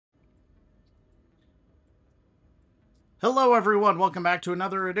Hello everyone, welcome back to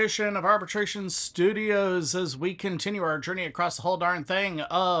another edition of Arbitration Studios as we continue our journey across the whole darn thing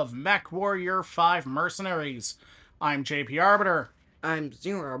of MechWarrior 5 Mercenaries. I'm JP Arbiter. I'm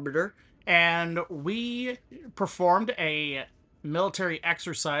Zero Arbiter. And we performed a military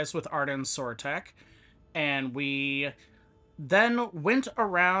exercise with Arden Sortek, and we then went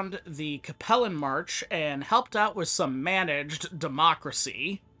around the Cappelan March and helped out with some managed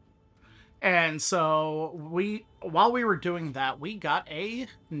democracy. And so while we were doing that, we got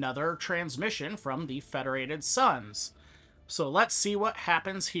another transmission from the Federated Suns. So let's see what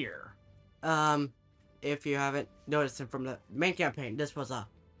happens here. If you haven't noticed it from the main campaign, this was a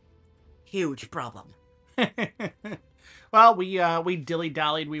huge problem. Well, we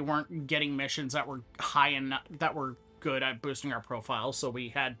dilly-dallied. We weren't getting missions that were high enough, that were good at boosting our profile, so we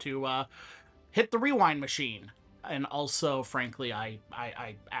had to hit the rewind machine. And also, frankly, I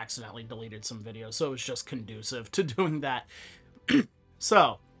accidentally deleted some videos, so it was just conducive to doing that.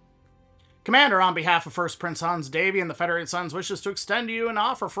 So, Commander, on behalf of First Prince Hanse Davion, the Federated Suns wishes to extend you an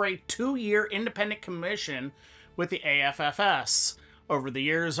offer for a 2-year independent commission with the AFFS. Over the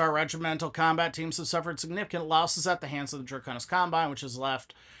years, our regimental combat teams have suffered significant losses at the hands of the Draconis Combine, which has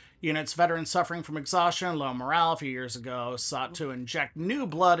left units veterans suffering from exhaustion and low morale. A few years ago, sought to inject new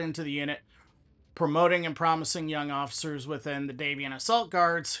blood into the unit, promoting and promising young officers within the Davion Assault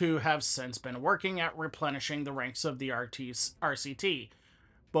Guards who have since been working at replenishing the ranks of the RCT.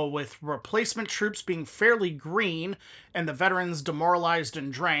 But with replacement troops being fairly green and the veterans demoralized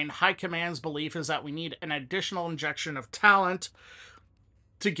and drained, High Command's belief is that we need an additional injection of talent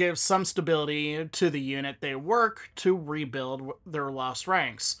to give some stability to the unit they work to rebuild their lost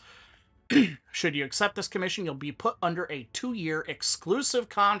ranks. Should you accept this commission, you'll be put under a 2-year exclusive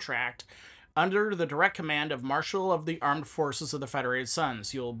contract under the direct command of Marshal of the Armed Forces of the Federated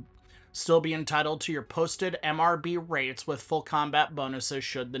Suns. You'll still be entitled to your posted MRB rates with full combat bonuses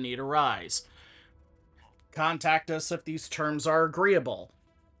should the need arise. Contact us if these terms are agreeable.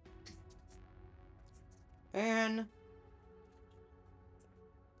 And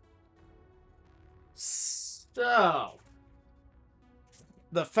so,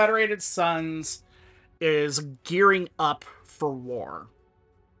 the Federated Suns is gearing up for war.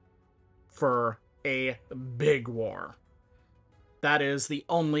 For a big war. That is the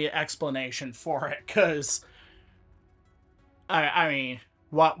only explanation for it, because I mean,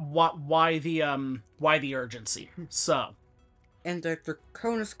 why the urgency? So, and the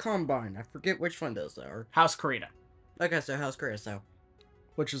Draconis Combine. I forget which one those are. House Karina. Okay, so House Korea, so.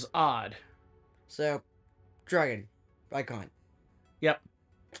 Which is odd. So, Dragon. Icon. Yep.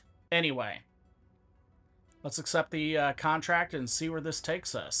 Anyway. Let's accept the contract and see where this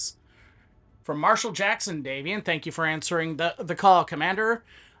takes us. From Marshal Jackson Davion, thank you for answering the call, Commander.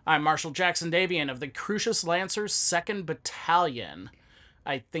 I'm Marshal Jackson Davion of the Crucius Lancers 2nd Battalion.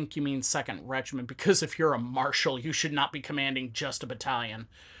 I think you mean 2nd Regiment, because if you're a Marshal, you should not be commanding just a battalion.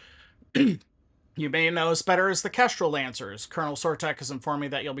 You may know us better as the Kestrel Lancers. Colonel Sortek has informed me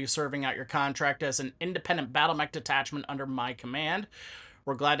that you'll be serving out your contract as an independent battle mech detachment under my command.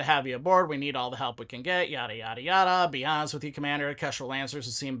 We're glad to have you aboard. We need all the help we can get. Yada, yada, yada. Be honest with you, Commander. Kestrel Lancers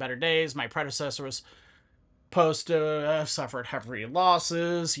have seen better days. My predecessor was suffered heavy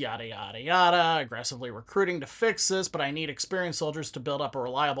losses. Yada, yada, yada. Aggressively recruiting to fix this, but I need experienced soldiers to build up a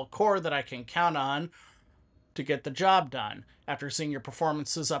reliable core that I can count on to get the job done. After seeing your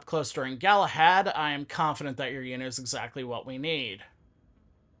performances up close during Galahad, I am confident that your unit is exactly what we need.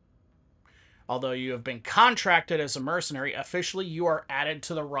 Although you have been contracted as a mercenary, officially you are added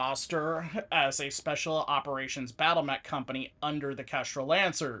to the roster as a Special Operations Battle Mech Company under the Kestrel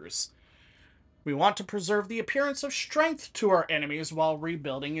Lancers. We want to preserve the appearance of strength to our enemies while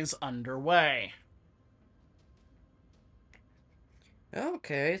rebuilding is underway.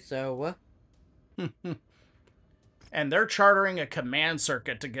 Okay, so, And they're chartering a command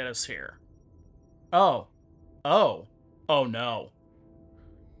circuit to get us here. Oh no.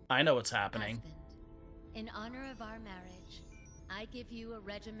 I know what's happening. Husband, in honor of our marriage, I give you a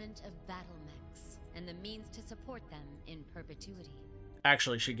regiment of battle mechs and the means to support them in perpetuity.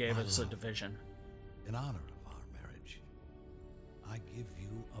 Actually, she gave us a division. In honor of our marriage, I give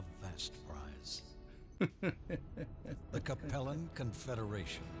you a vast prize. The Cappelan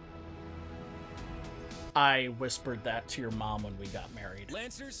Confederation. I whispered that to your mom when we got married.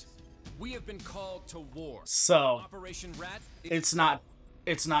 Lancers, we have been called to war. So, Operation Rat. it's not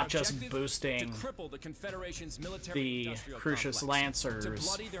it's not just boosting the Crucius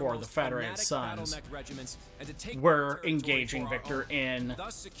Lancers for the Federated Sons. We're engaging, Victor, in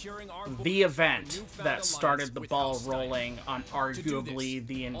the event that started the ball rolling on arguably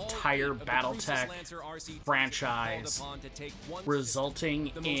the entire Battletech franchise, resulting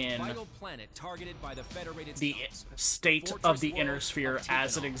in the state of the Inner Sphere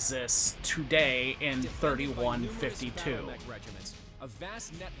as it exists today in 3152.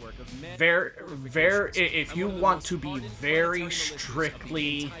 If you want to be very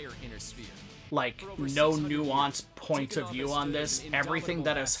strictly, like, no nuance point of view on this, everything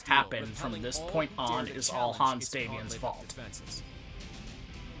that has happened from this point on is all Hanse Davion's fault.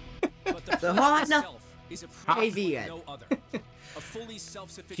 The Han Davion.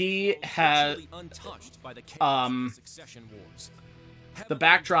 He has, the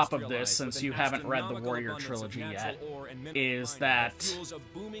backdrop of this, since you haven't read the Warrior Trilogy yet, is that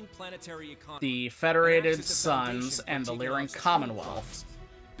the Federated Sons and the Lyran Commonwealth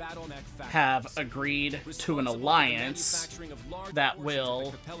have agreed to an alliance that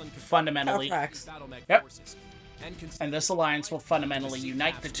will fundamentally... Yep. And this alliance will fundamentally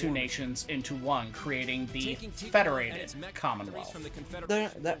unite the two nations into one, creating the Federated Commonwealth.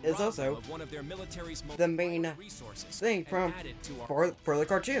 That is also the main thing for the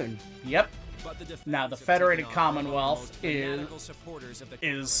cartoon. Yep. Now, the Federated Commonwealth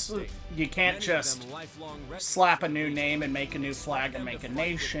is you can't just slap a new name and make a new flag and make a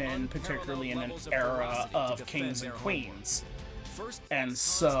nation, particularly in an era of kings and queens. And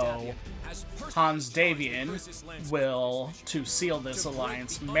so, Hanse Davion will, to seal this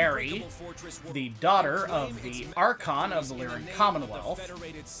alliance, marry the daughter of the Archon of the Lyran Commonwealth,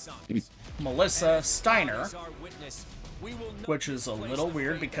 Melissa Steiner, which is a little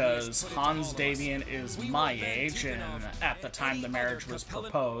weird because Hanse Davion is my age, and at the time the marriage was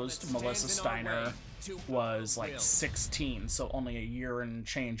proposed, Melissa Steiner was like 16, so only a year and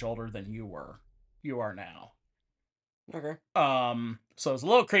change older than you are now. Okay. So it's a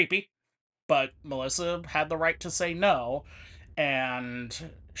little creepy, but Melissa had the right to say no,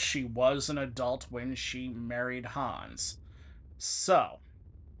 and she was an adult when she married Hanse. So,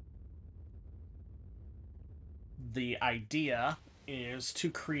 the idea is to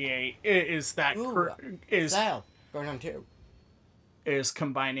create, Style. Going on too. Is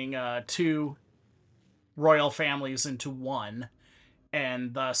combining two royal families into one,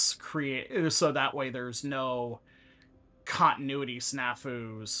 and thus create, so that way there's no continuity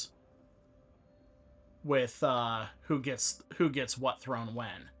snafus with who gets what throne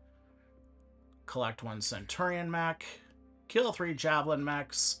when. Collect 1 Centurion mech, kill 3 Javelin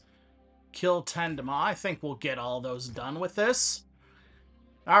mechs, kill 10 Dema. I think we'll get all those done with this.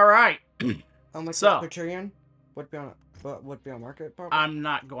 All right. How much So, Centurion would be on market? Probably? I'm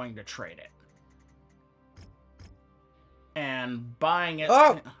not going to trade it. And buying it...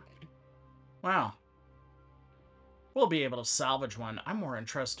 Oh! Wow. We'll be able to salvage one. I'm more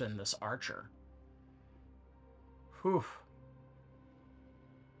interested in this archer. Whew.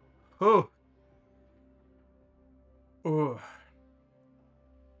 Whew. Ooh.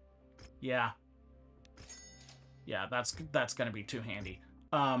 Yeah. Yeah, that's gonna be too handy.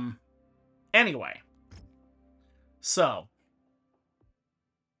 Anyway. So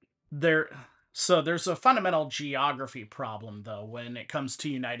there's a fundamental geography problem, though, when it comes to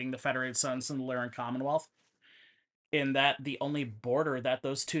uniting the Federated Sons and the Lyran Commonwealth, in that the only border that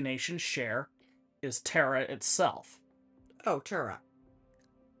those two nations share is Terra itself. Oh, Terra.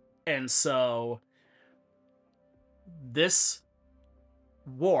 And so this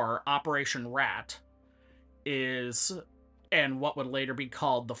war, Operation Rat, is, and what would later be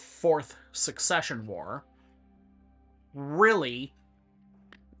called the Fourth Succession War, really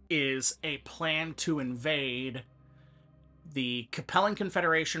is a plan to invade the Cappelan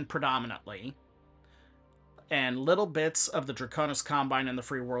Confederation predominantly, and little bits of the Draconis Combine and the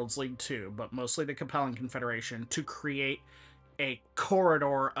Free Worlds League too, but mostly the Cappelan Confederation, to create a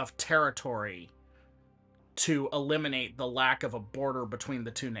corridor of territory to eliminate the lack of a border between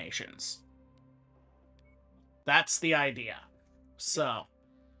the two nations. That's the idea. So.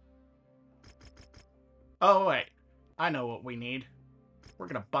 Oh, wait. I know what we need. We're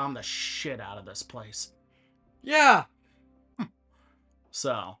gonna bomb the shit out of this place. Yeah!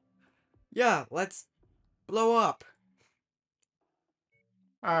 So. Yeah, let's blow up.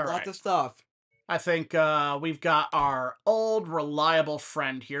 Alright. Lots of stuff. I think we've got our old, reliable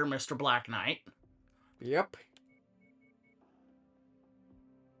friend here, Mr. Black Knight. Yep.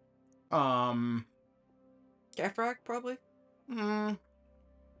 Kefrak, probably? I'm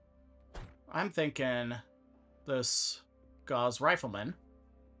thinking this Gauze Rifleman.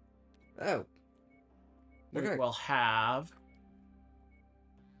 Oh. We Okay. will have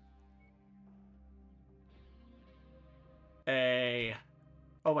a...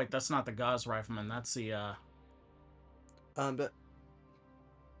 Oh, wait, that's not the Gauss Rifleman. That's the, But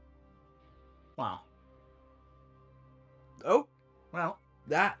Wow. oh, Well,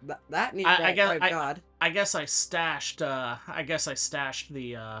 that needs I that guess five god. I guess I stashed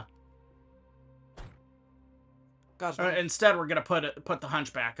the God's one. instead we're gonna put the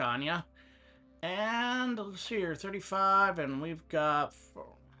hunchback on you. And let's see here, 35, and we've got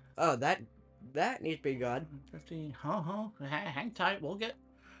Oh, that needs to be God. 50. Hang tight.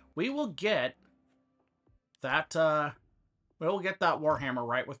 We will get that Warhammer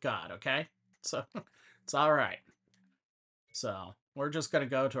right with God, okay? So it's all right. So we're just gonna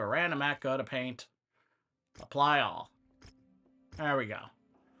go to a random act, go to paint, apply all. There we go.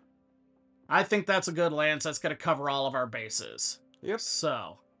 I think that's a good lance. That's gonna cover all of our bases. Yep.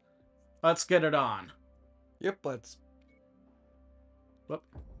 So let's get it on. Yep. Let's. Whoop.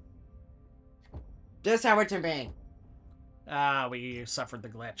 Just how it's me. We suffered the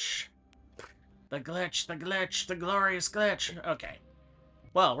glitch. The glitch, the glorious glitch. Okay.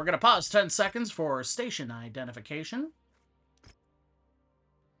 Well, we're gonna pause 10 seconds for station identification.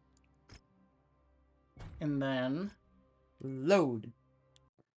 And then... Load.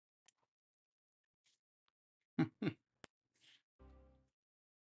 Yeah.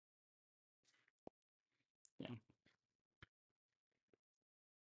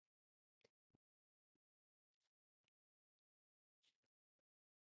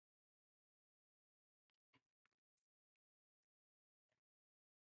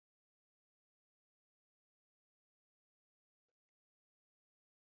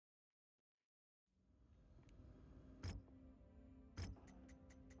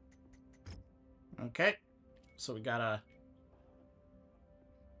 Okay. So we gotta...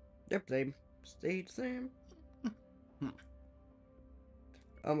 Yep. Same. Stayed same.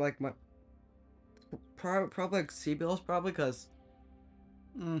 I'm like my. Probably like C-bills, probably because.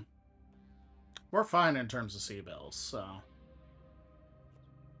 We're fine in terms of C-bills, so...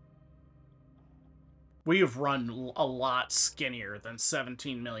 We've run a lot skinnier than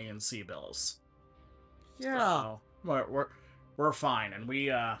 17 million C-bills. Yeah. So we're fine, and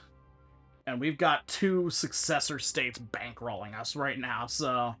we've got 2 successor states bankrolling us right now,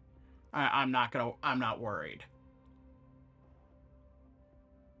 so I'm not worried.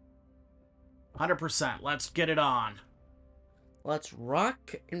 100%. Let's get it on. Let's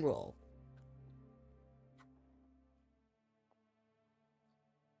rock and roll.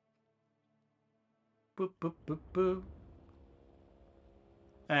 Boop boop boop boop.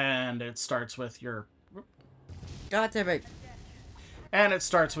 And it starts with your... God damn it. And it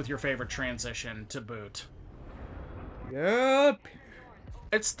starts with your favorite transition to boot. Yep.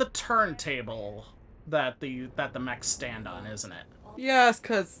 It's the turntable that the mechs stand on, isn't it? Yes,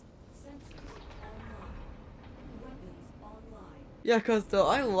 cause. Yeah, cause though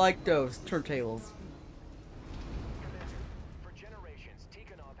I like those turntables.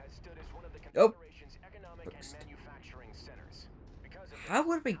 Nope. How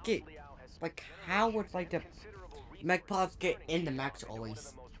would we get, like, how would, like, the mech pods get in the mechs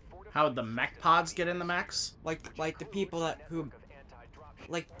always? How would the mech pods get in the mechs? Like the people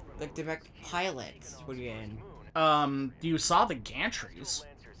like the mech pilots would get in. You saw the gantries.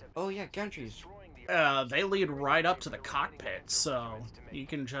 Oh yeah, gantries. They lead right up to the cockpit, so you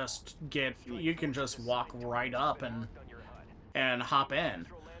can just walk right up and hop in.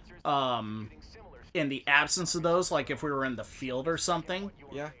 In the absence of those, like if we were in the field or something,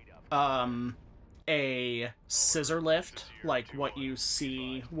 Yeah. A scissor lift, like what you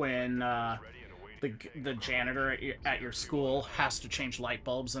see when the janitor at your school has to change light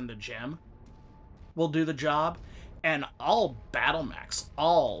bulbs in the gym, will do the job. And all battle mechs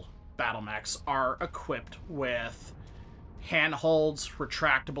are equipped with handholds,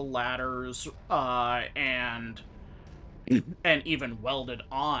 retractable ladders, and even welded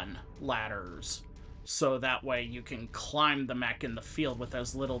on ladders, so that way you can climb the mech in the field with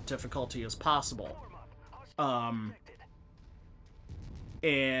as little difficulty as possible.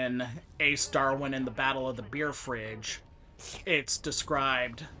 In Ace Darwin in the Battle of the Beer Fridge, it's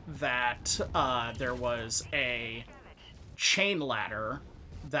described that there was a chain ladder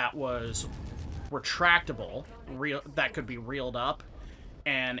that was retractable, that could be reeled up,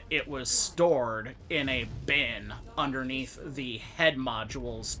 and it was stored in a bin underneath the head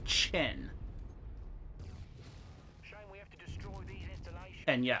module's chin.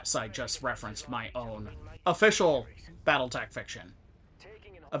 And yes, I just referenced my own official Battletech fiction.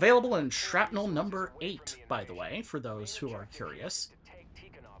 Available in Shrapnel number 8, by the way, for those who are curious.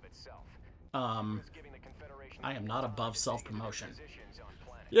 I am not above self-promotion.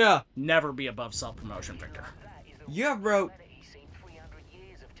 Yeah, Never be above self-promotion, Victor. you have wrote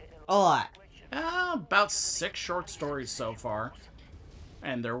a lot. About 6 short stories so far,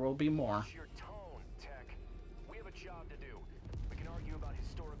 and there will be more.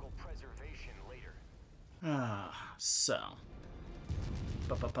 So.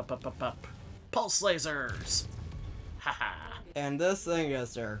 Pulse lasers! Haha. And this thing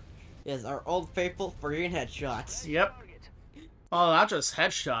is our old faithful freaking headshots. Yep. Well, not just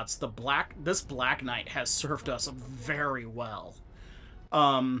headshots. This Black Knight has served us very well.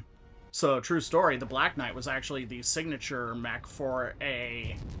 So true story. The Black Knight was actually the signature mech for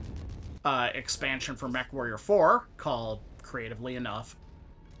a expansion for MechWarrior 4 called, creatively enough,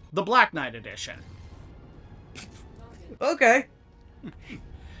 the Black Knight Edition. Okay.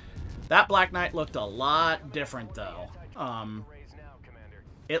 That Black Knight looked a lot different, though.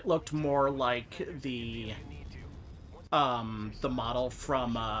 It looked more like the model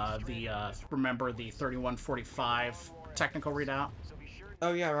from remember the 3145 technical readout?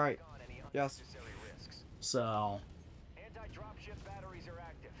 Oh yeah, right. Yes. So.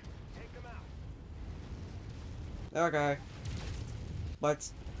 Okay.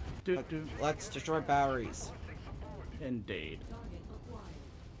 Let's destroy batteries. Indeed.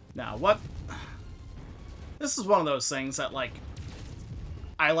 Now, what... This is one of those things that, like,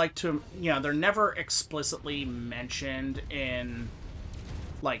 I like to... You know, they're never explicitly mentioned in,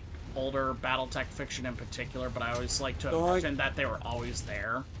 like, older Battletech fiction in particular, but I always like to imagine that they were always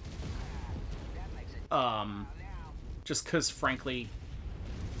there. Just because, frankly,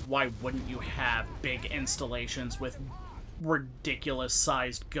 why wouldn't you have big installations with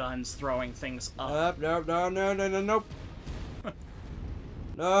ridiculous-sized guns throwing things up? Nope.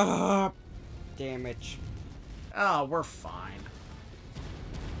 No. Damage. Oh, we're fine.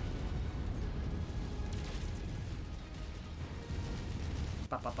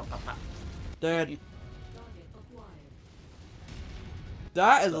 Dude.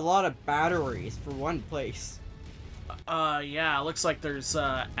 That is a lot of batteries for one place. Yeah, it looks like there's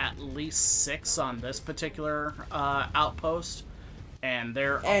at least 6 on this particular outpost, and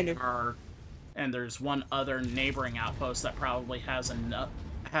and there's one other neighboring outpost that probably has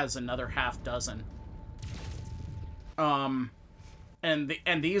another half dozen. And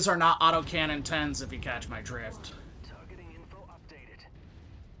these are not autocannon 10s, if you catch my drift.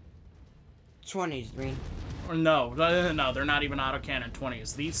 20s, I mean. Or no, they're not even autocannon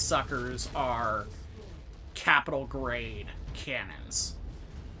 20s. These suckers are capital grade cannons.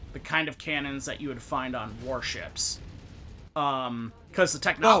 The kind of cannons that you would find on warships. Because the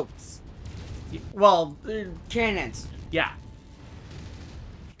technology... Well... Cannons. Yeah.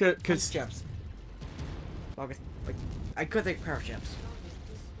 Because... Ships. I could think power ships.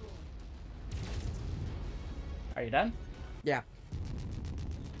 Are you done? Yeah.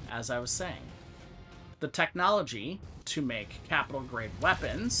 As I was saying, the technology to make capital grade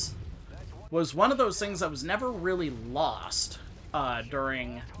weapons was one of those things that was never really lost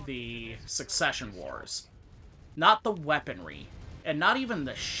during the Succession Wars. Not the weaponry, and not even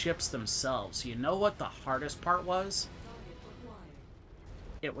the ships themselves. You know what the hardest part was?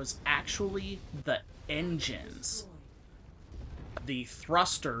 It was actually the engines. The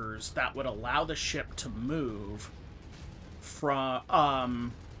thrusters that would allow the ship to move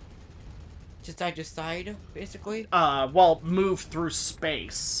from, Just side to side, basically? move through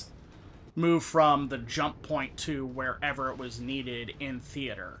space. Move from the jump point to wherever it was needed in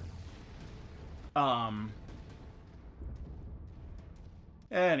theater.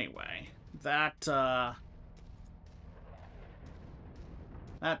 Anyway, that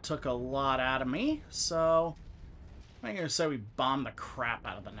took a lot out of me, so I'm gonna say we bomb the crap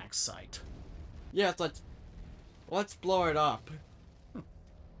out of the next site. Yes, let's blow it up.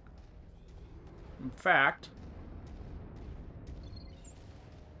 In fact,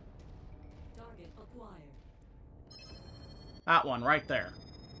 that one right there.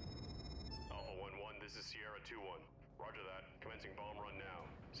 Alpha 1-1, this is Sierra 2-1. Roger that. Commencing bomb run now.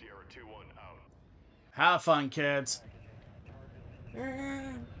 Sierra 2-1 out. Have fun, kids.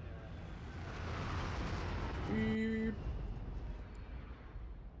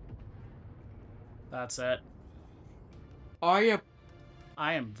 That's it. Are you?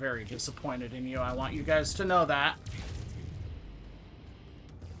 I am very disappointed in you. I want you guys to know that.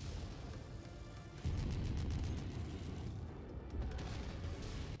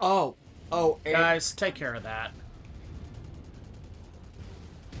 Oh, Guys, take care of that.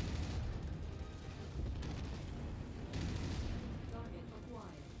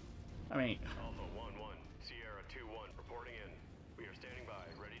 I mean... Alpha 1-1, Sierra 2-1 reporting in. We are standing by,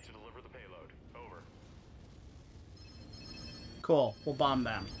 ready to deliver the payload. Cool. We'll bomb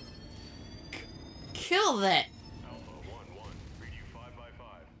them. Kill that! Alpha 1-1, read you 5 by 5.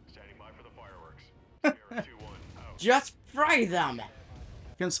 Standing by for the fireworks. Sierra 2-1, out. Just fry them!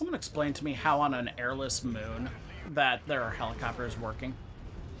 Can someone explain to me how on an airless moon that there are helicopters working?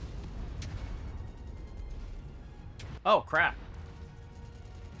 Oh, crap.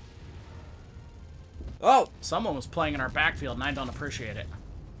 Oh! Someone was playing in our backfield and I don't appreciate it.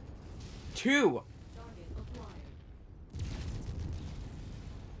 2!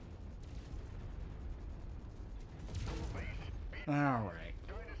 Alright.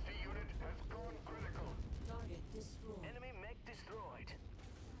 Dynasty unit has gone critical. Enemy mech destroyed.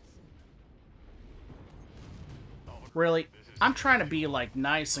 Really? I'm trying to be, like,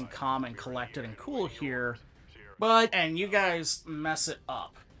 nice and calm and collected and cool here, But... and you guys mess it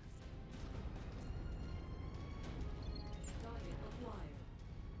up.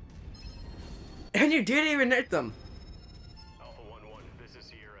 And you didn't even hit them! Alpha 1-1, this is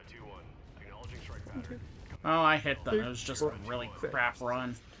Sierra 2-1. Acknowledging strike pattern. Oh, I hit them. It was just a really crap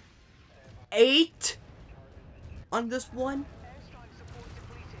run. 8? On this one?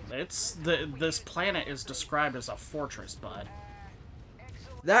 This planet is described as a fortress, bud.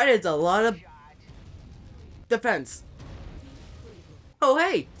 That is a lot of... defense. Oh,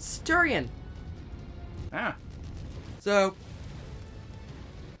 hey! Sturian! Yeah. So...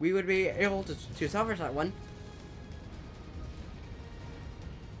 we would be able to salvage that one.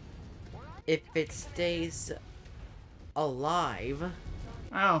 If it stays... alive.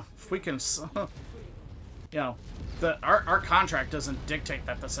 Oh, if we can... You know, our contract doesn't dictate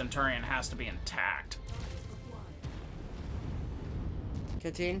that the Centurion has to be intact.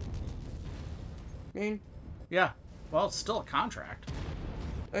 Canteen? Yeah. Well, it's still a contract.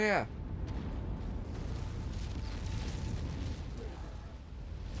 Oh yeah.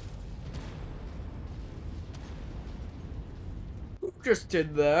 Who just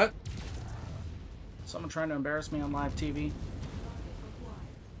did that? Someone trying to embarrass me on live TV?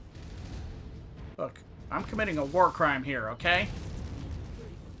 Look, I'm committing a war crime here, okay?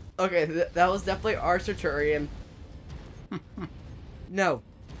 Okay, that was definitely our Centurion. No,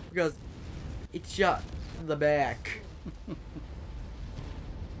 because it shot the back.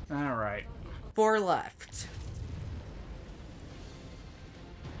 Alright. 4 left.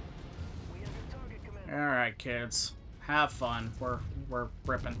 Alright, kids. Have fun. We're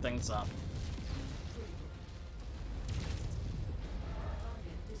ripping things up.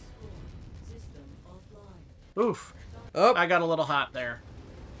 Oof. Oh, I got a little hot there.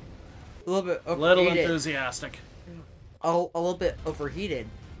 a little bit A little overheated. enthusiastic. A little bit overheated.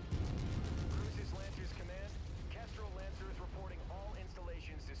 Cruises Lancers Command. Kestrel Lancers reporting all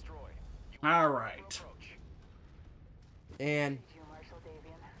installations destroyed. Alright. Approach. And You, Marshal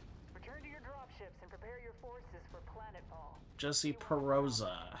Davion. Return to your dropships and prepare your forces for planetfall. Jesse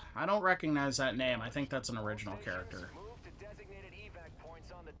Perosa. I don't recognize that name. I think that's an original character. Move to designated evac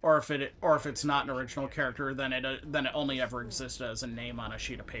points on the Or if it's not an original character, then it only ever existed as a name on a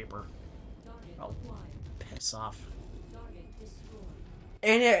sheet of paper. Oh, piss off.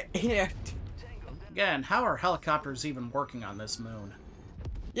 and it Again, how are helicopters even working on this moon?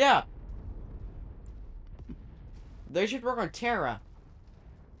 yeah. They should work on Terra.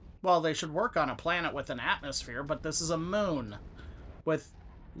 Well, they should work on a planet with an atmosphere, but this is a moon with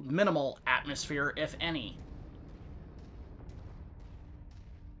minimal atmosphere, if any.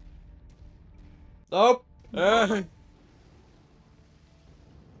 Oh.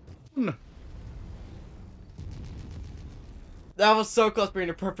 That was so close to being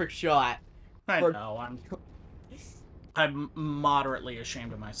a perfect shot. I For- know, I'm moderately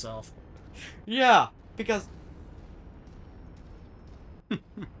ashamed of myself. Yeah, because Once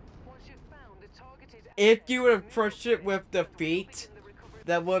you've found the targeted if you would have approached it with the feet,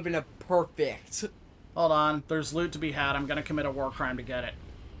 that would have been a perfect. Hold on, there's loot to be had. I'm gonna commit a war crime to get it.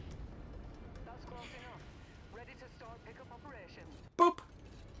 That's close enough. Ready to start pickup operation. Boop!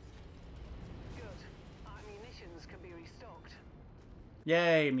 Good. Our munitions can be restocked.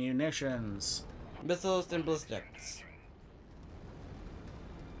 Yay, munitions. Missiles and ballistics.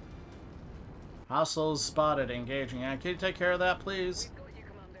 Hostiles spotted, engaging. Can you take care of that, please? We've got you,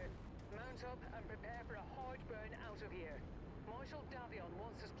 Commander. Mount up and prepare for a hard burn out of here. Marshal Davion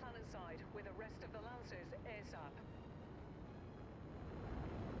wants us planetside with the rest of the Lancers ASAP.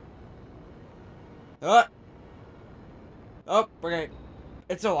 Oh, okay.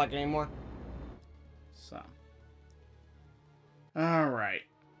 It's not like anymore. So. Alright.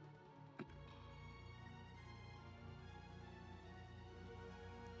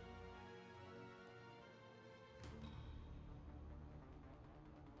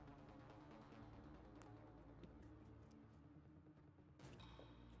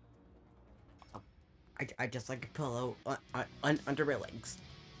 I just like a pillow under my legs.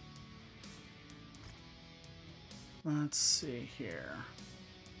 Let's see here.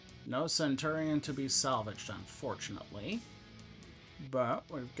 No Centurion to be salvaged, unfortunately. But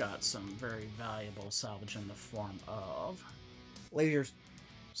we've got some very valuable salvage in the form of Lasers.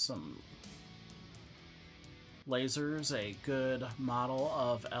 some lasers, a good model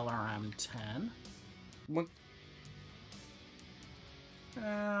of LRM-10. What?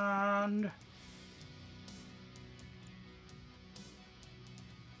 And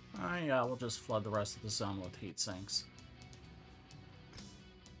yeah, we'll just flood the rest of the zone with heat sinks.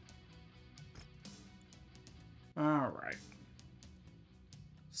 Alright.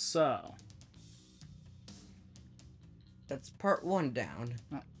 So. That's part 1 down.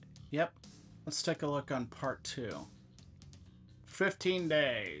 Yep. Let's take a look on part 2. 15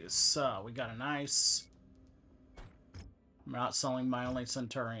 days. So, we got a nice... I'm not selling my only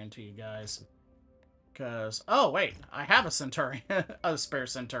Centurion to you guys. Because... Oh, wait. I have a Centurion. A spare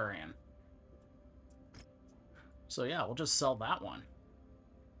Centurion. So, yeah, we'll just sell that one.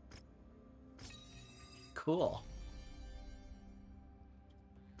 Cool.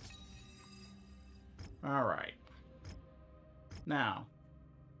 Alright. Now,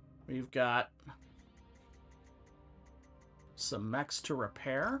 we've got some mechs to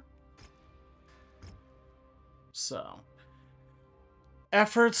repair. So,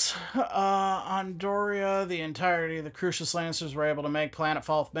 efforts on Doria, the entirety of the Crucius Lancers were able to make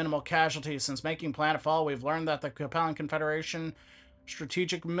planetfall with minimal casualties. Since making planetfall, we've learned that the Cappelan Confederation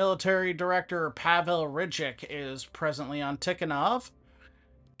Strategic Military Director Pavel Ridgick is presently on Tikhonov.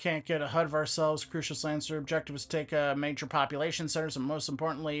 Can't get ahead of ourselves. Crucius Lancer objective is to take major population centers and, most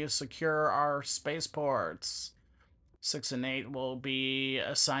importantly, secure our spaceports. 6 and 8 will be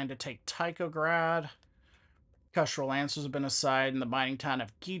assigned to take Tychograd. Kestrel Lancers have been assigned in the mining town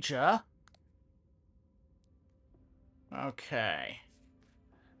of Gija. Okay.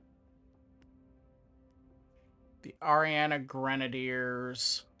 The Ariana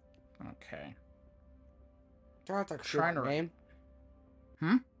Grenadiers. Okay. That's a Trying to name.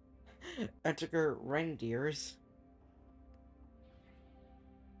 Hmm? Ettinger Reindeers.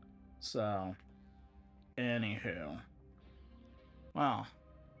 So, anywho. Well,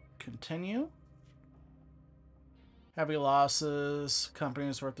 continue. Heavy losses.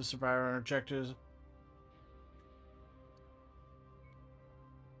 Companies worth the survivor and objectives.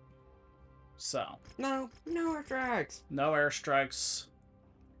 So. No airstrikes. No airstrikes.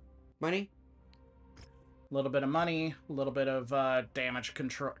 Money? A little bit of money. A little bit of damage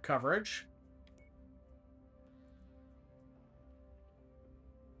control coverage.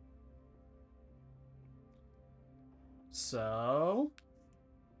 So.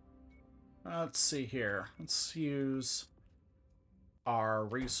 Let's see here. Let's use our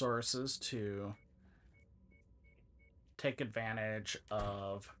resources to take advantage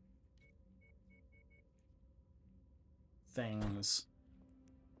of things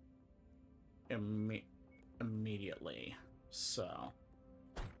immediately. So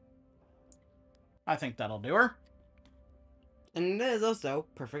I think that'll do her. And it is also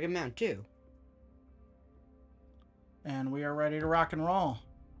perfect amount too. And we are ready to rock and roll.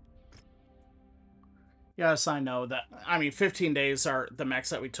 Yes, I know that. I mean, 15 days are the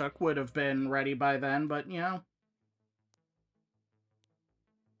mechs that we took would have been ready by then, but you know.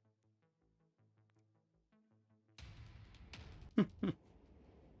 Attention.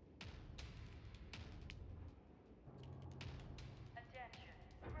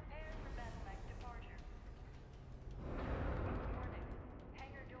 Prepare for Battletech departure. Warning.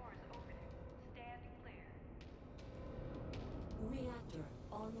 Hangar doors opening. Stand clear. Reactor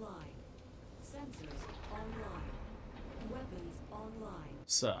online. Sensors online. Weapons online.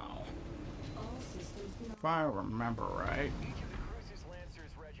 So, All systems if I remember right. Each of the Crucis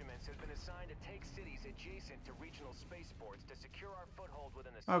Lancers regiments has been assigned to take cities adjacent to regional spaceports to secure our foothold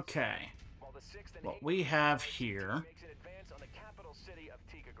within the system. Okay. While the 6th and What 8th we have here. makes an advance on the capital city of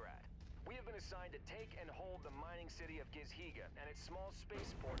Tychograd. We have been assigned to take and hold the mining city of Gizhiga and its small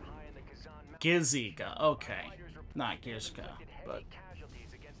spaceport high in the Kazan Mountains. Gizhiga. Okay. Not Gizka, but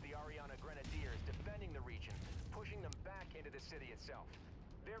Casualties against the Ariana Grenadiers defending the region, pushing them back into the city itself.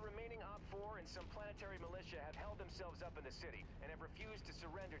 Their remaining Op-4 and some planetary militia have held themselves up in the city and have refused to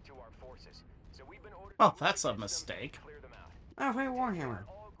surrender to our forces. So we've been ordered oh, to that's a move against them mistake. and clear them out. Oh, hey, Warhammer.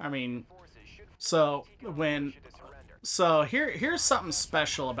 I mean, Forces should so force when militia to surrender. so here's something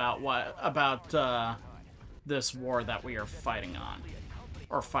special about this war that we are fighting on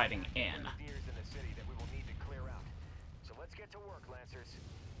or fighting in. Fears in the city that we will need to clear out. So let's get to work, Lancers.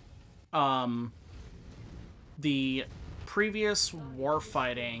 The previous war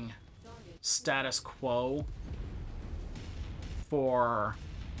fighting status quo for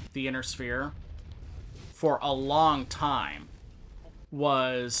the Inner Sphere for a long time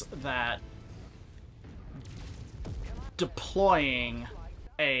was that deploying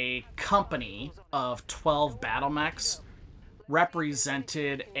a company of 12 battle mechs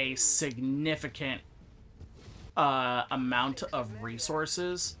represented a significant amount of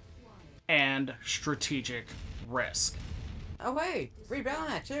resources and strategic risk. Oh hey, free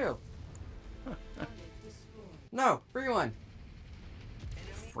Battletech too. No, free one.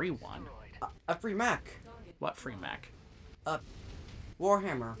 Free one? A free mech. What free mech?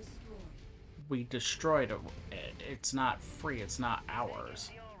 Warhammer. We destroyed it. It's not free. It's not ours.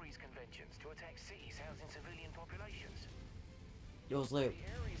 The Ares conventions to attack cities housing civilian populations. It was loot. The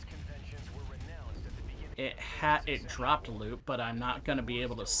Ares conventions were renounced at the beginning. It dropped loot, but I'm not going to be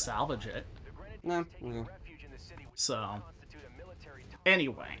able to salvage it. No. Refuge in the city would So, constitute a military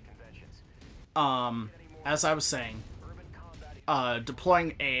anyway, conventions. as I was saying,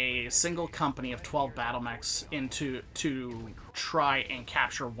 deploying a single company of 12 battle mechs to try and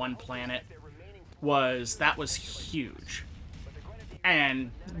capture one planet was huge,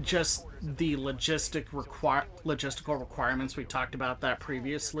 and just the logistical requirements, we talked about that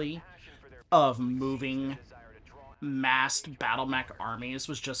previously, of moving massed battle mech armies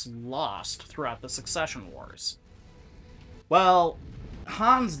was just lost throughout the Succession Wars. Well,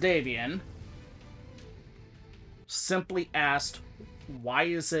 Hanse Davion simply asked, why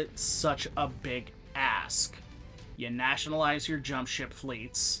is it such a big ask? You nationalize your jump ship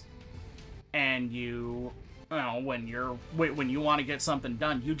fleets, and when you want to get something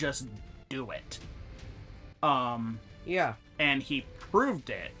done, you just do it. Yeah. And he proved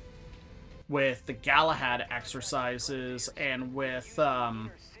it with the Galahad exercises and with an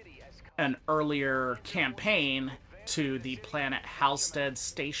earlier campaign to the planet Halstead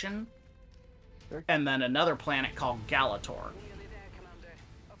Station, and then another planet called Galator.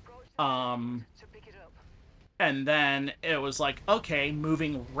 And then it was like, okay,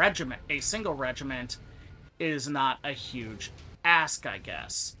 moving a single regiment is not a huge ask, I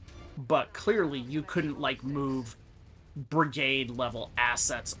guess. But clearly you couldn't, like, move brigade-level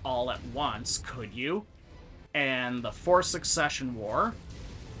assets all at once, could you? And the Fourth Succession War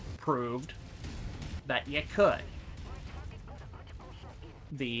proved that you could.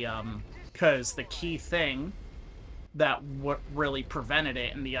 Because the key thing that really prevented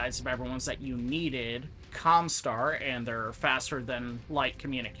it in the eyes of everyone was that you needed Comstar and their faster-than-light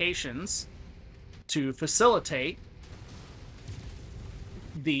communications to facilitate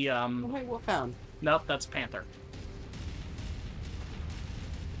the, Wait, Wolfhound. Nope, that's Panther.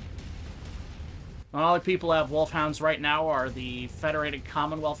 The only people who have Wolfhounds right now are the Federated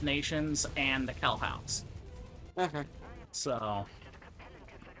Commonwealth Nations and the Hellhounds. Okay. So,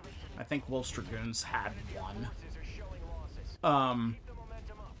 I think Wolf's Dragoons had one.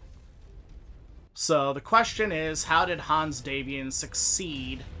 So the question is, how did Hanse Davion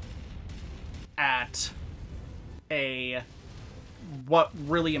succeed at what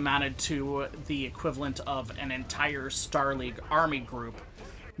really amounted to the equivalent of an entire Star League army group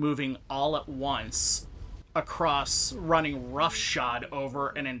moving all at once across, running roughshod over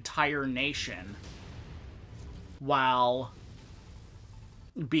an entire nation while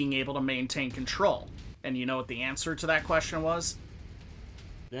being able to maintain control? And you know what the answer to that question was?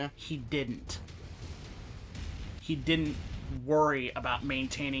 Yeah. He didn't. He didn't worry about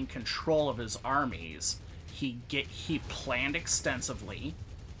maintaining control of his armies. He planned extensively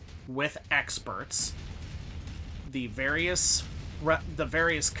with experts. The various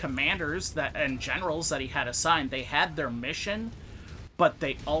commanders and generals that he had assigned, they had their mission, but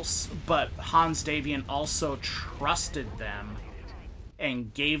Hanse Davion also trusted them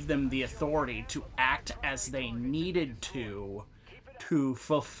and gave them the authority to act as they needed to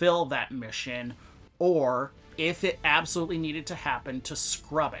fulfill that mission, or if it absolutely needed to happen, to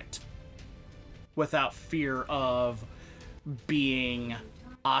scrub it without fear of being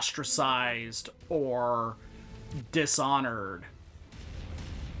ostracized or dishonored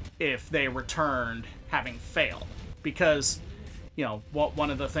if they returned having failed. Because, you know, one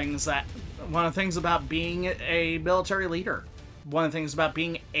of the things about being a military leader, one of the things about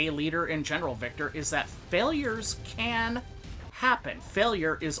being a leader in general, Victor, is that failures can happen.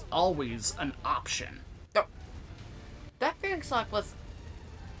 Failure is always an option. Oh. That Phoenix Lock was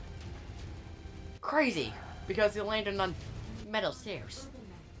crazy because he landed on metal stairs.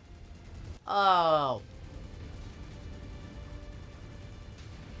 Oh.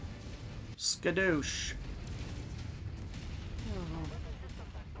 Skadoosh.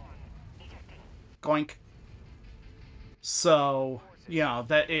 Goink. So, You know,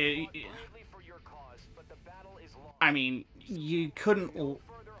 that Bravely for your cause, but the battle is lost. I mean, you couldn't. Further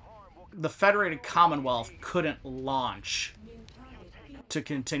harm will The Federated Commonwealth couldn't launch New target featured. to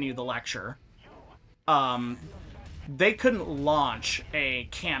continue the lecture. They couldn't launch a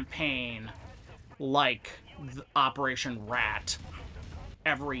campaign like Operation Rat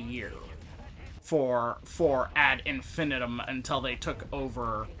every year for ad infinitum until they took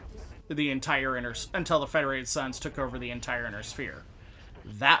over the entire until the Federated Suns took over the entire inner sphere.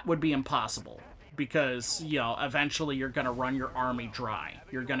 That would be impossible because, you know, eventually you're going to run your army dry.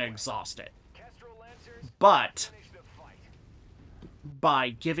 You're going to exhaust it. Kestrel Lancers But finish the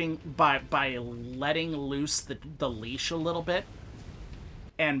fight. by letting loose the leash a little bit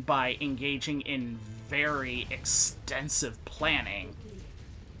and by engaging in very extensive planning,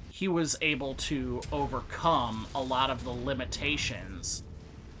 he was able to overcome a lot of the limitations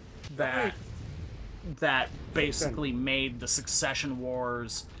that basically made the succession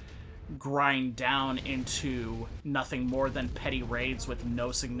wars grind down into nothing more than petty raids with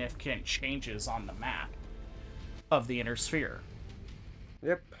no significant changes on the map of the inner sphere.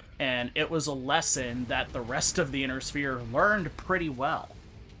 Yep. And it was a lesson that the rest of the inner sphere learned pretty well.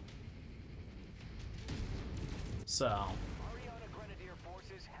 So, Ariana Grenadier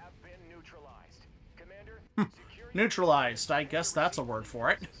forces have been neutralized. Commander, secure neutralized, I guess that's a word for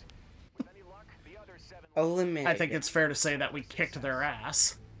it. with any luck, the other 7 Eliminate. I think it's fair to say that we kicked their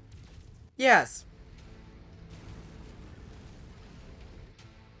ass. Yes.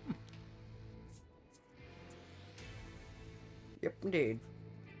 Yep, indeed.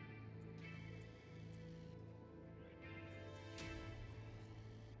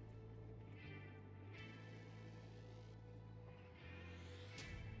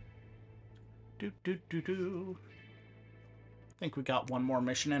 Do. Think we got one more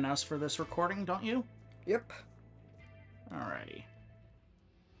mission in us for this recording, don't you? Yep. Alrighty.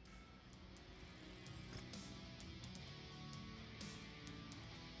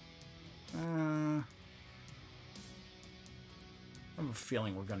 I have a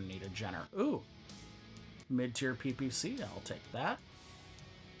feeling we're going to need a Jenner. Ooh. Mid-tier PPC, I'll take that.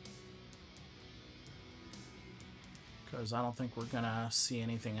 Because I don't think we're going to see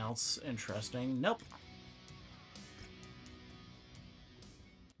anything else interesting. Nope.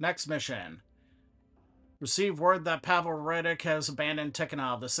 Next mission. Receive word that Pavel Riddick has abandoned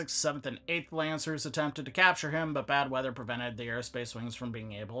Tikhonov. The 6th, 7th, and 8th Lancers attempted to capture him, but bad weather prevented the airspace wings from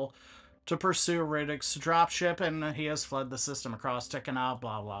being able to pursue Riddick's dropship, and he has fled the system across Tikhonov,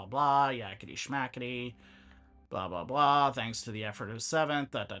 blah, blah, blah, yakety schmackety, blah, blah, blah, thanks to the effort of 7th,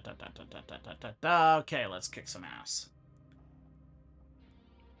 da, da, da, da, da, da, da, da, da, da. Okay, let's kick some ass.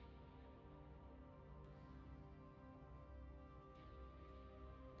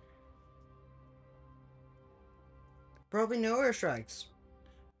 Probably no airstrikes.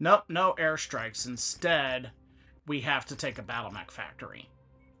 Nope, no airstrikes. Instead, we have to take a Battletech factory.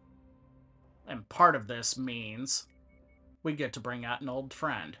 And part of this means we get to bring out an old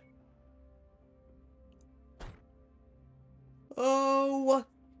friend. Oh.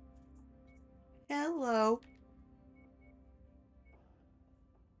 Hello.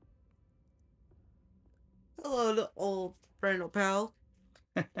 Hello, old friend or pal.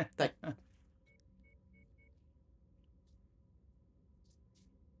 That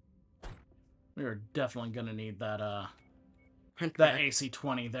We are definitely going to need that hunt that back.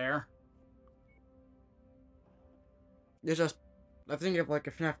 AC-20 there. There's just, I think of like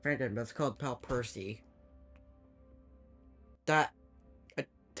a FNAF fandom that's called Pal Percy. That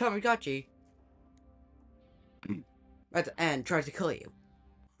Tamagotchi at the end tries to kill you.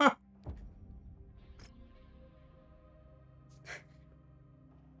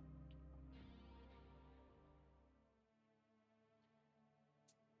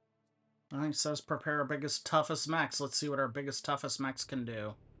 It says prepare our biggest, toughest mechs. Let's see what our biggest, toughest mechs can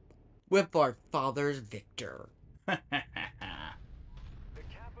do. With our father's Victor. The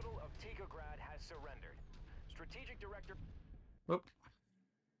capital of Tikograd has surrendered. Strategic Director Whoop.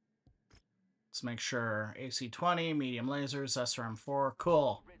 Let's make sure AC-20, medium lasers, SRM-4.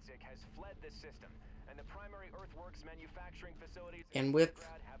 Cool. Ridzik has fled the system, and the primary earthworks manufacturing facilities And in with-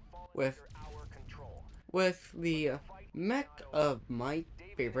 Tikograd have fallen with- under our control. With the mech of my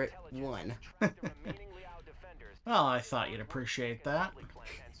Davion favorite intelligence one. has tracked the remaining Liao defenders. Well, I thought you'd appreciate that.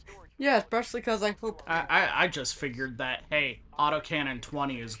 Yeah, especially because I hope I just figured that, hey, autocannon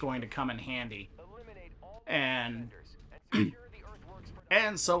 20 is going to come in handy. Eliminate all And defenders and secure the earthworks production.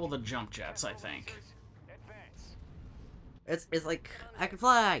 and so will the jump jets, I think. Advance. it's like I can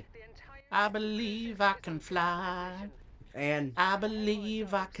fly. The entire I believe I can fly. And I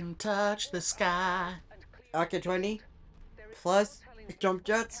believe I can touch the sky. and clear AK-20 there is plus intelligence Jump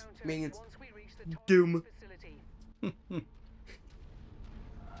jets encounters means once we reach the doom. facility.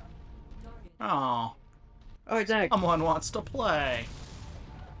 Oh, Oh, Zach. someone wants to play.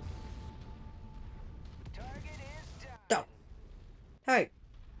 Target is down. No. Hey,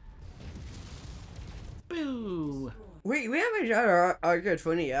 Boo. we haven't shot our good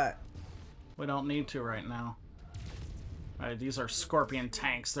 20 yet. We don't need to right now. Alright, these are Scorpion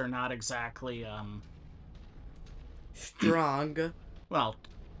tanks. They're not exactly, Strong. well,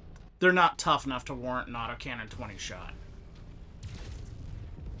 they're not tough enough to warrant an autocannon 20 shot.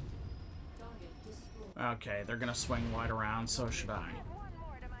 Okay, they're gonna swing wide around, so should I. One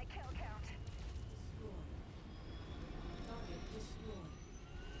more to my kill count.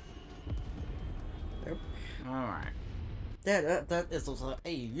 Alright. That is also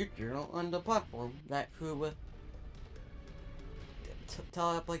a YouTuber on the platform that who tell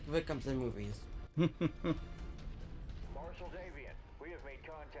up like victims in movies. Marshal Davion, we have made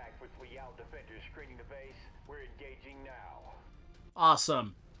contact with Leal defenders screening the base. We're engaging now.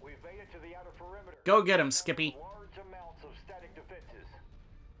 Awesome. We've made it to the outer perimeter. Go get him, Skippy. Large amounts of static defenses.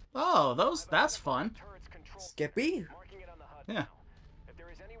 Oh, that's fun. Turrets control. Skippy? Marking it on the HUD Yeah. now. If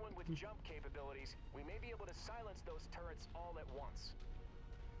there is anyone with jump capabilities, we may be able to silence those turrets all at once.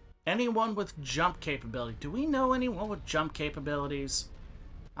 Anyone with jump capability. Do we know anyone with jump capabilities?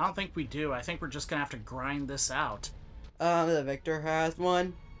 I don't think we do. I think we're just gonna have to grind this out. The Victor has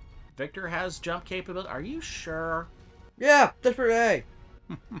one. Victor has jump capability. Are you sure? Yeah, just for A.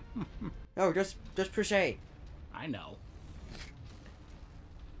 No, just per se. I know.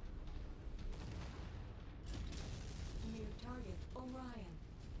 Near target, Orion.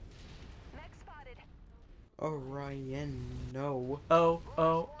 Mech spotted. Orion, no.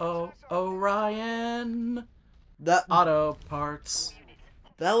 Oh, Orion. That Auto parts.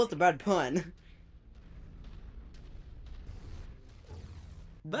 was a bad pun.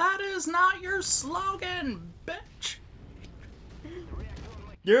 That is not your slogan, bitch.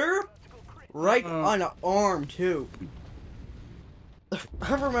 You're right on the arm too.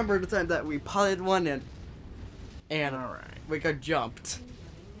 I remember the time that we piloted one and Alright. we got jumped.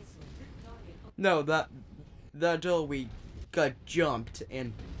 Incoming missile. Target. No, that until we got jumped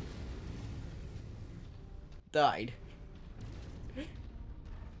and died.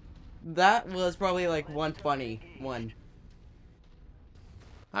 That was probably like one funny one.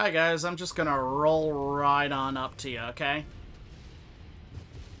 Hi guys, I'm just gonna roll right on up to you, okay?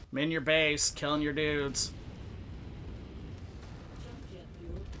 I'm in your base, killing your dudes. Jump jet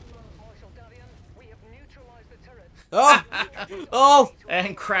fuel low. Marshal Davion, we have neutralized the turret. Oh! Oh!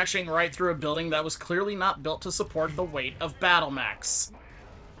 And crashing right through a building that was clearly not built to support the weight of battle mechs.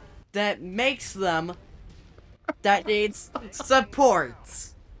 That makes them. That needs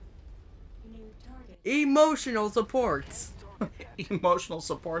supports. Near target. Emotional supports. Emotional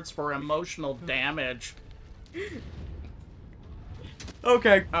supports for emotional damage.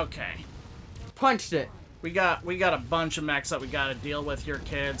 Okay, Okay. punched it. We got a bunch of mechs that we gotta deal with here,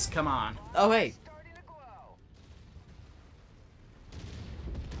 kids. Come on. Oh, hey. Starting to glow.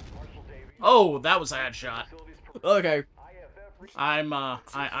 Marshal Davion, Oh, that was a headshot. facilities Okay. IFF reached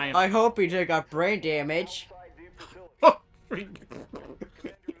I hope he just got brain damage. outside the facility.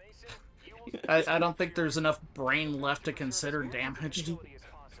 Commander Mason, you will I don't think there's enough brain left to consider damaged. facility as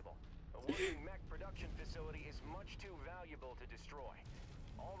possible. A working mech production facility is much too valuable to destroy.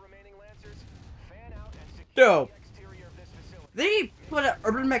 All remaining Lancers, fan out and secure No. the exterior of this facility. They put an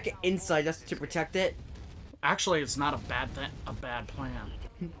urban mecha inside just to protect it. Actually, it's not a bad plan.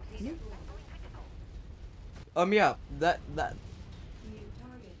 Yeah, that. Near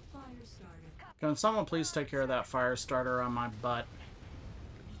target. Fire starter. Can someone please take care of that fire starter on my butt?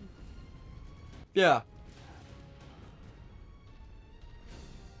 Yeah.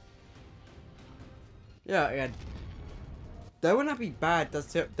 Yeah, and that would not be bad.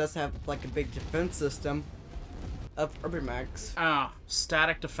 Does have like a big defense system of urban mechs.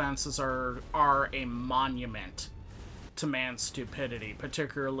 Static defenses are a monument to man's stupidity,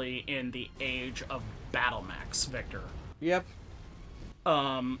 particularly in the age of battle mechs, Victor. Yep.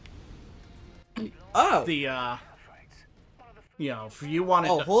 Oh, Oh. If you wanted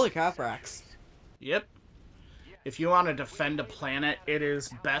Oh, to, holy caprax. yep. If you want to defend a planet, it is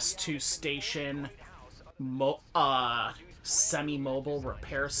best to station semi-mobile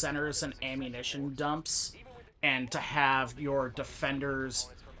repair centers and ammunition dumps, and to have your defenders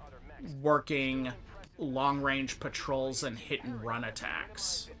working long-range patrols and hit-and-run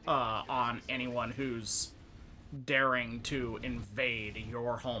attacks on anyone who's daring to invade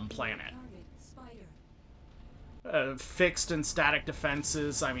your home planet. Target. Spider. Fixed and static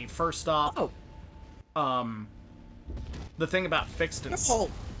defenses, I mean, first off, Oh. the thing about fixed and Oh,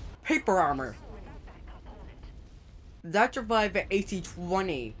 paper armor. That survived an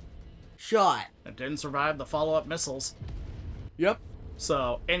AC-20 shot. it didn't survive the follow-up missiles. Yep.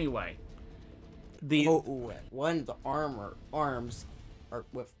 So anyway, the One of the arms are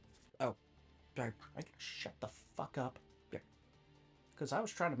with. Oh, sorry. I can shut the fuck up. Yeah. Because I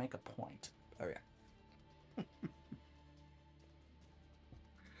was trying to make a point. Oh yeah.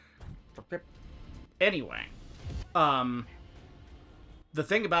 Anyway, the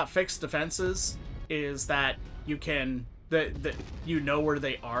thing about fixed defenses is that you can you know where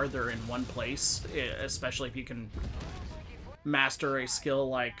they are. They're in one place, especially if you can master a skill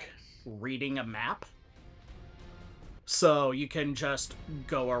like reading a map. So you can just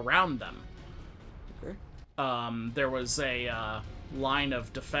go around them. Okay. There was a line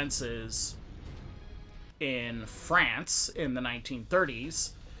of defenses in France in the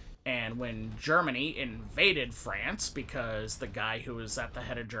 1930s, and when Germany invaded France, because the guy who was at the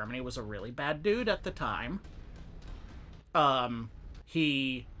head of Germany was a really bad dude at the time,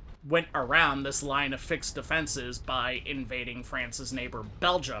 he went around this line of fixed defenses by invading France's neighbor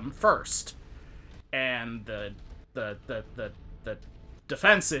Belgium first. And the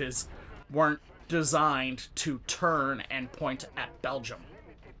defenses weren't designed to turn and point at Belgium.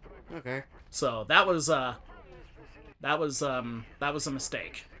 Okay. So that was a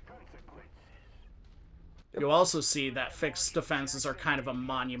mistake. You'll also see that fixed defenses are kind of a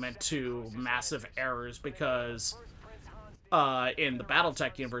monument to massive errors, because in the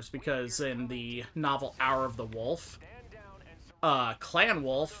Battletech universe, because in the novel Hour of the Wolf, Clan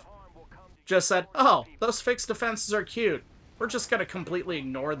Wolf just said, "Oh, those fixed defenses are cute. We're just gonna completely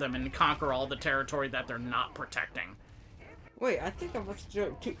ignore them and conquer all the territory that they're not protecting." Wait, I think I was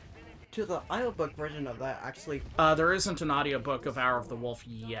to the audiobook version of that, actually. There isn't an audiobook of Hour of the Wolf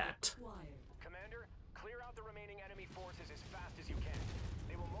yet. Commander, clear out the remaining enemy forces as fast as you can.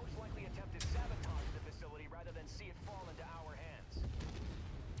 They will most likely attempt to sabotage the facility rather than see it fall into our hands.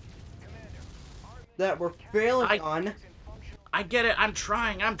 Commander, our That we're failing on. I get it. I'm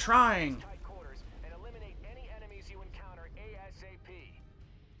trying. tight quarters and eliminate any enemies you encounter ASAP.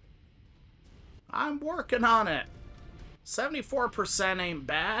 I'm working on it. 74% ain't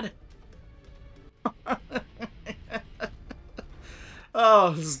bad.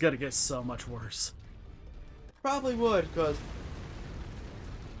 Oh, this is gonna get so much worse. Probably would, because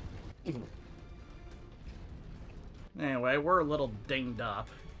Anyway, we're a little dinged up.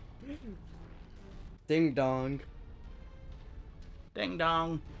 ding dong. Ding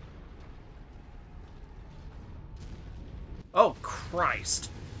dong. Oh, Christ.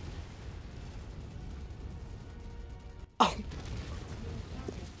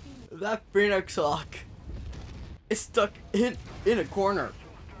 That Phoenix Hawk is stuck in a corner.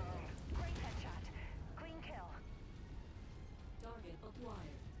 Great headshot. Clean kill. Target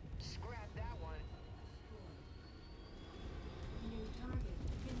acquired. Scrap that one. New target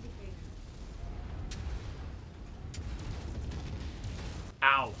indicated.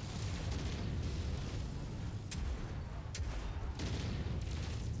 Ow.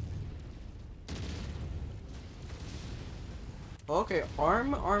 Okay,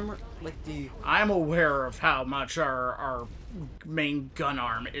 armor, like the. I'm aware of how much our main gun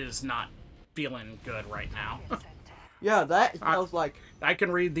arm is not feeling good right now. Yeah, that smells like. I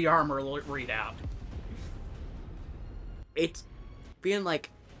can read the armor readout. It's being like.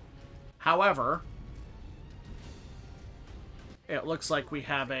 However, it looks like we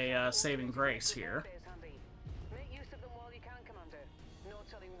have a saving grace here. Spares handy. Make use of them while you can, Commander. No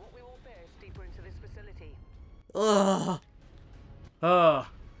telling what we will face deeper into this facility. Ugh.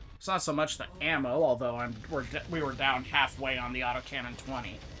 It's not so much the ammo, although we were down halfway on the autocannon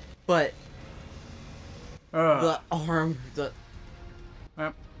 20. But Ugh. the arm, the.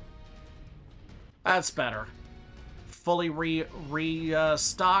 Yep. That's better. Fully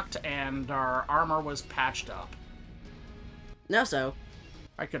restocked, and our armor was patched up. No, so.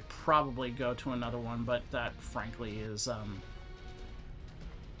 I could probably go to another one, but that, frankly, is,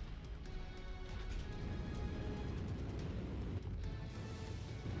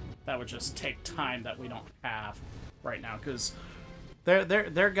 that would just take time that we don't have right now, because there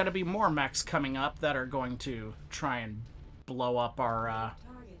are going to be more mechs coming up that are going to try and blow up Target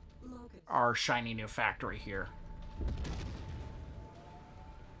located. our shiny new factory here.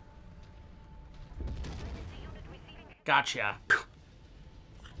 Gotcha.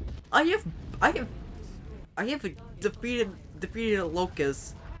 I have defeated a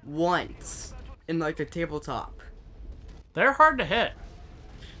locust once in like a tabletop. They're hard to hit.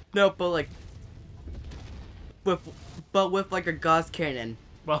 No, but like with like a gauze cannon.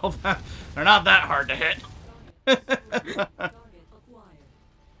 Well, they're not that hard to hit. Target acquired.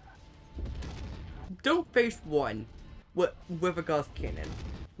 Don't face one with a gauss cannon.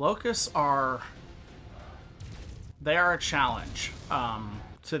 Locusts are... They are a challenge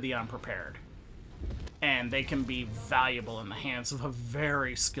to the unprepared. And they can be valuable in the hands of a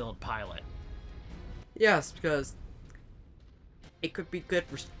very skilled pilot. Yes, because it could be good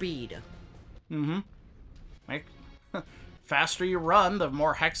for speed. Mm-hmm. Like, faster you run, the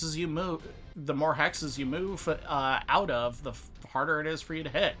more hexes you move. The more hexes you move out of, the harder it is for you to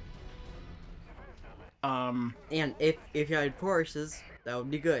hit. And if you had horses, that would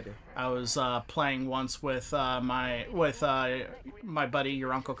be good. I was playing once with my buddy,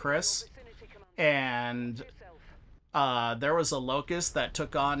 your Uncle Chris, and there was a locust that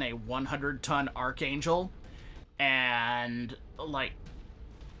took on a 100-ton archangel, and like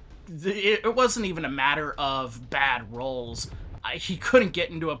it wasn't even a matter of bad rolls. He couldn't get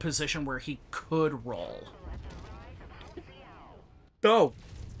into a position where he could roll. Oh,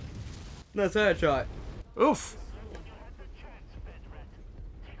 that's a headshot. Oof.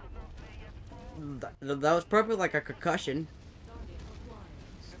 That was probably like a concussion.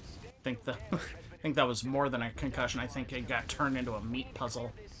 I think that was more than a concussion. I think it got turned into a meat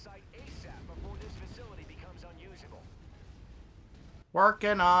puzzle. This site ASAP before this facility becomes unusable.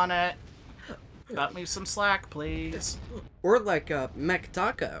 Working on it. Cut me some slack, please. Or like a mech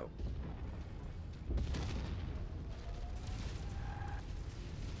taco.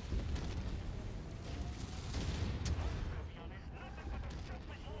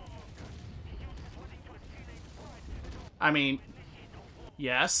 I mean,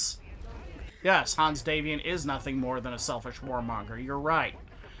 yes. Yes, Hanse Davion is nothing more than a selfish warmonger. You're right.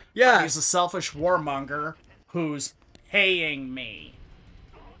 Yeah. He's a selfish warmonger who's paying me.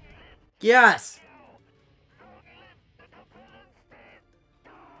 Yes.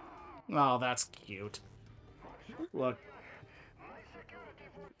 Oh, that's cute. Look.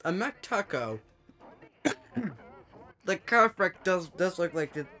 A mech taco. The calf rack does look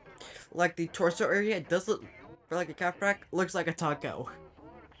like the torso area. It does look like a calf rack. Looks like a taco.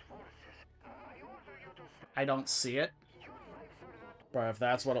 I don't see it. But if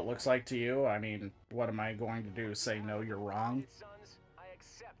that's what it looks like to you, I mean, what am I going to do? Say, no, you're wrong? Sons, I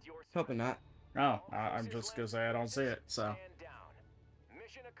accept your Probably not. Oh, I'm just going to say I don't see it, so. stand down.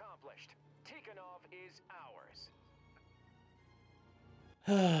 Mission accomplished. Tikhonov is ours.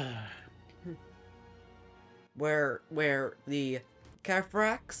 Where the calf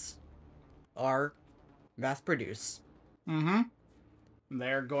racks are mass produced. Mm-hmm.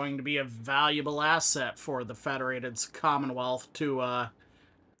 They're going to be a valuable asset for the Federated Commonwealth to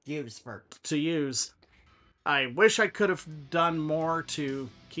use. I wish I could have done more to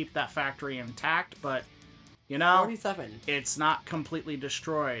keep that factory intact, but, you know, 47. it's not completely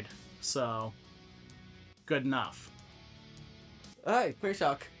destroyed, so good enough. Hey, pretty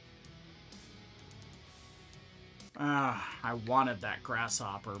shock. I wanted that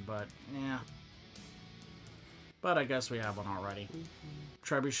grasshopper, but, yeah. But I guess we have one already.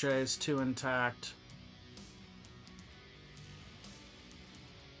 Trebuchets, 2 intact.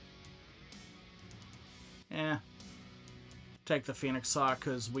 Take the Phoenix Saw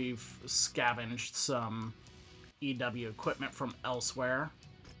because we've scavenged some EW equipment from elsewhere.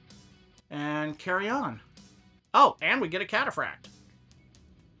 And carry on. Oh, and we get a cataphract.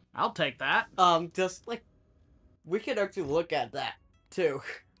 I'll take that. Just like we could actually look at that too.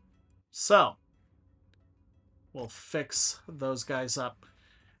 So, we'll fix those guys up.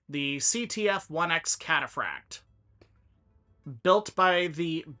 The CTF-1X cataphract. Built by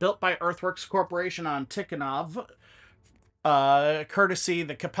Earthworks Corporation on Tikhonov, courtesy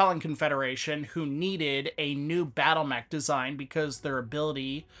the Cappelan Confederation, who needed a new battle mech design because their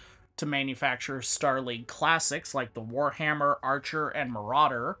ability to manufacture Star League classics like the Warhammer, Archer, and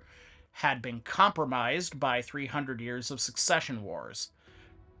Marauder had been compromised by 300 years of succession wars.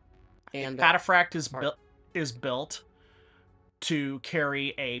 And Cataphract is built to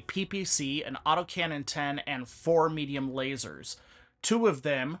carry a PPC, an autocannon 10, and 4 medium lasers. 2 of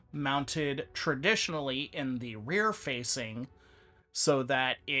them mounted traditionally in the rear facing so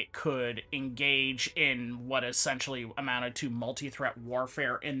that it could engage in what essentially amounted to multi-threat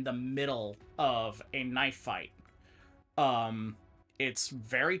warfare in the middle of a knife fight. It's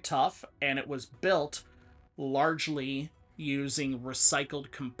very tough, and it was built largely using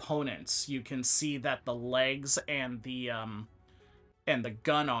recycled components. You can see that the legs and the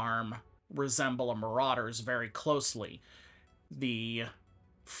gun arm resemble a Marauder's very closely. The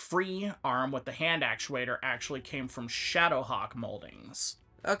free arm with the hand actuator actually came from Shadowhawk moldings.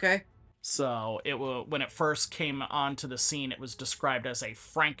 okay. So when it first came onto the scene, it was described as a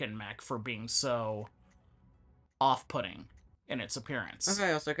Frankenmech for being so off-putting in its appearance.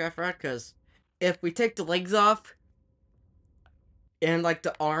 Okay, also got that because if we take the legs off and like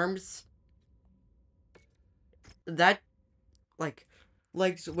the arms, that like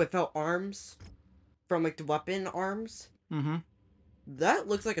legs without arms from like the weapon arms, Mm-hmm. that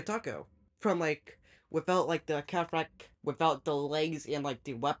looks like a taco from like without like the cataract, without the legs and like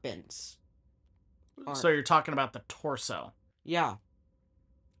the weapons. So you're talking about the torso. Yeah,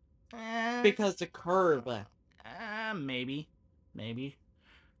 Eh, because the curve. maybe.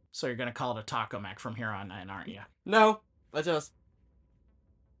 So you're gonna call it a taco mech from here on in, aren't you? No, I just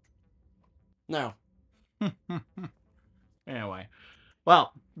no. Anyway,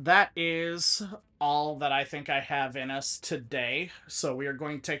 well, that is all that I think I have in us today. So we are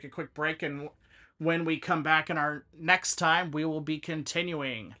going to take a quick break, and when we come back in our next time, we will be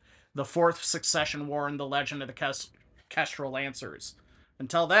continuing the Fourth Succession War and the Legend of the Kestrel Lancers.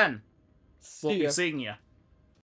 Until then, we'll See be ya. seeing you.